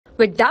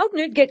With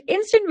Doubtnut, get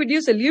instant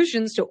video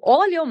solutions to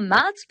all your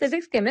maths,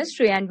 physics,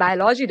 chemistry, and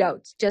biology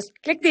doubts. Just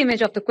click the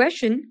image of the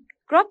question,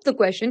 crop the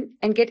question,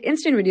 and get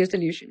instant video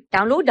solution.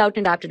 Download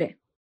Doubtnut app today.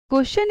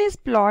 Question is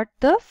plot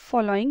the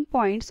following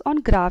points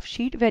on graph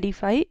sheet,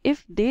 verify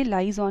if they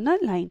lies on a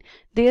line.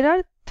 There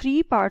are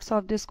three parts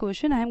of this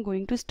question. I am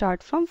going to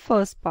start from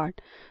first part.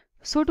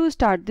 So to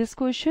start this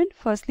question,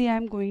 firstly I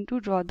am going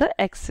to draw the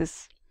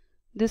axis.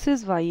 This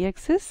is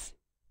y-axis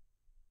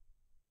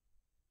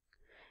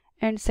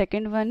and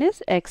second one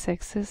is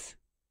x-axis.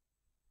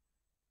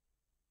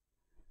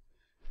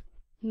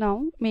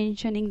 Now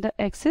mentioning the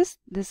axis,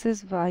 this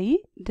is y,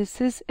 this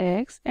is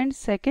x, and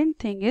second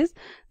thing is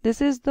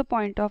this is the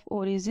point of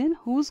origin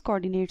whose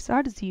coordinates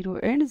are 0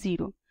 and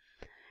 0.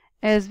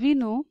 As we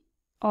know,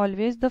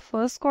 always the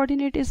first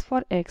coordinate is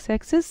for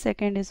x-axis,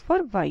 second is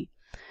for y.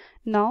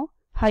 Now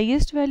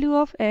highest value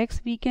of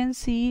x we can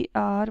see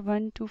are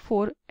 1 to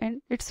 4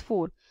 and it's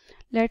 4.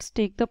 Let's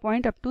take the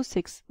point up to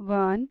 6.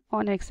 1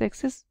 on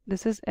x-axis,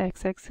 this is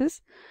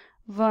x-axis.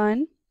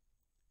 1,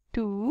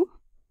 2,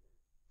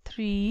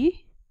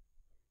 3,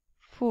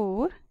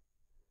 4,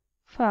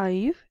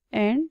 5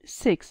 and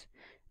 6.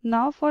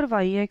 Now for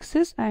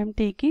y-axis I am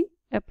taking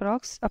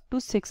approx up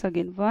to 6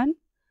 again. 1,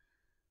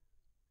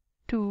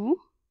 2,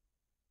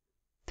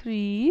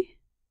 3,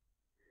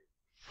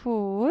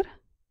 4,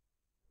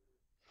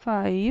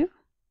 5,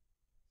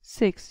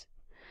 6.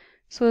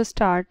 So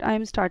I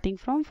am starting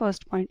from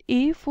first point.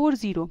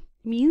 A40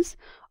 means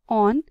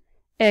on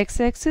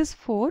x-axis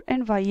 4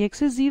 and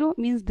y-axis 0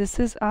 means this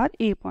is our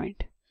A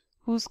point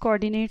whose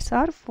coordinates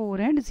are 4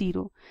 and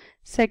 0.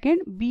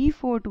 Second,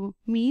 B42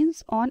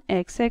 means on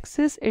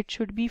x-axis it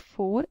should be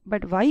 4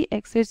 but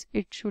y-axis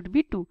it should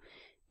be 2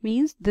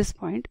 means this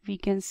point we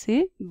can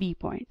say B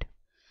point.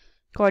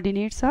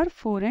 Coordinates are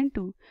 4 and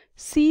 2.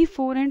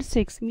 C4 and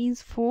 6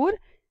 means 4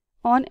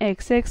 on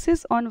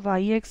x-axis, on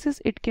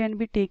y-axis it can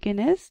be taken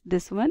as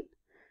this one.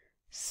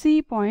 C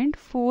point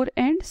 4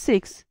 and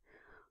 6.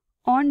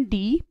 On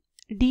D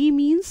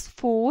means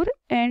 4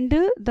 and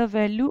the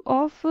value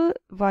of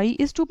y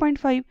is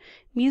 2.5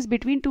 means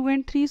between 2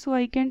 and 3, so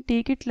I can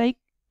take it like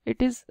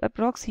it is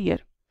approx here.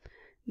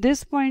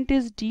 This point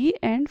is D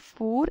and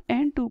 4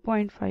 and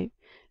 2.5.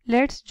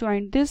 Let's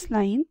join this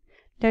line.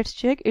 Let's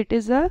check it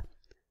is a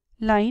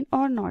line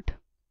or not.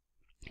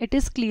 It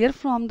is clear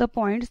from the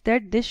points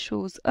that this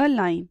shows a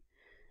line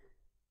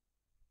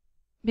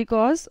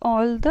because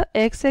all the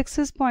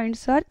x-axis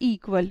points are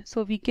equal.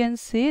 So we can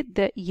say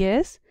that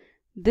yes,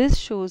 this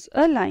shows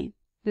a line.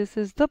 This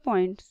is the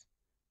points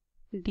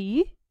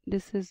D,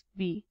 this is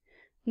B.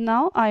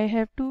 Now I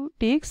have to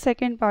take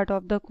second part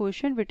of the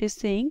question which is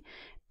saying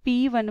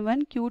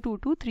P11,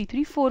 Q22,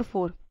 33,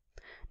 44.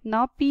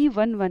 Now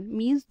P11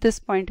 means this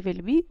point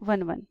will be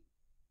 11.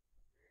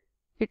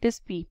 It is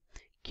P.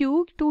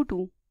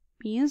 Q22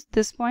 means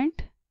this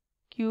point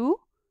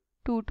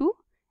Q22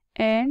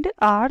 and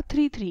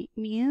R33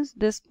 means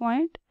this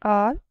point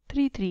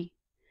R33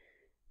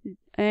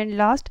 and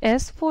last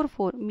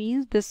S44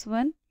 means this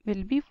one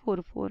will be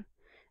 44.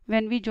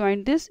 When we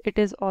join this it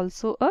is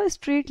also a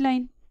straight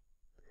line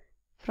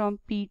from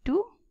P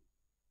to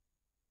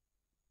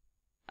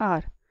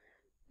R.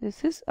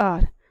 This is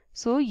R.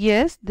 So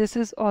yes, this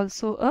is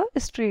also a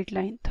straight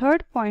line.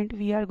 Third point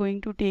we are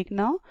going to take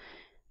now,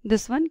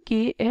 this one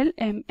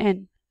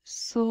KLMN.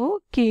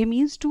 So K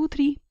means 2,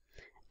 3.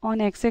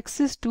 On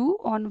x-axis 2,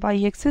 on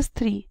y-axis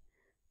 3.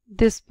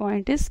 This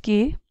point is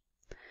K.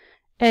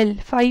 L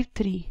 5,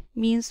 3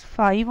 means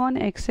 5 on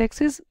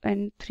x-axis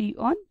and 3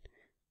 on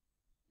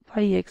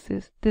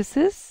y-axis. This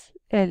is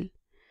L.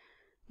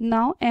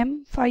 Now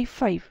M 5,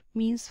 5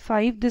 means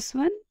 5 this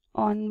one,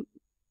 on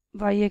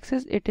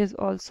y-axis it is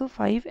also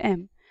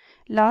 5M.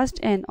 Last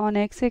N on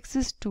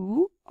x-axis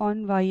 2,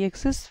 on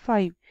y-axis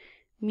 5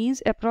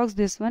 means approx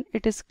this one.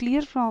 It is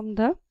clear from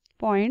the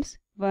points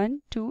 1,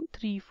 2,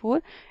 3,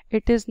 4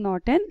 it is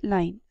not a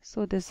line,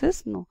 so this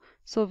is no.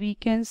 So we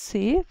can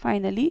say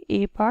finally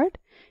A part,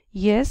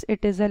 yes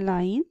it is a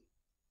line.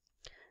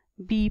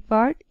 B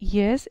part,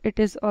 yes it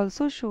is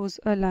also shows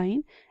a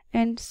line,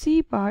 and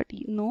C part,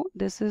 no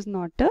this is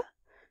not a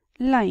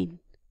line.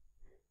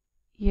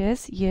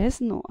 Yes,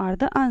 yes, no are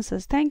the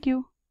answers. Thank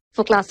you.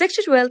 For class 6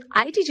 to 12,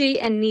 IIT JEE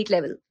and NEET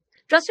level.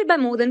 Trusted by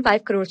more than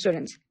 5 crore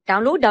students.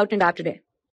 Download Doubtnut app today.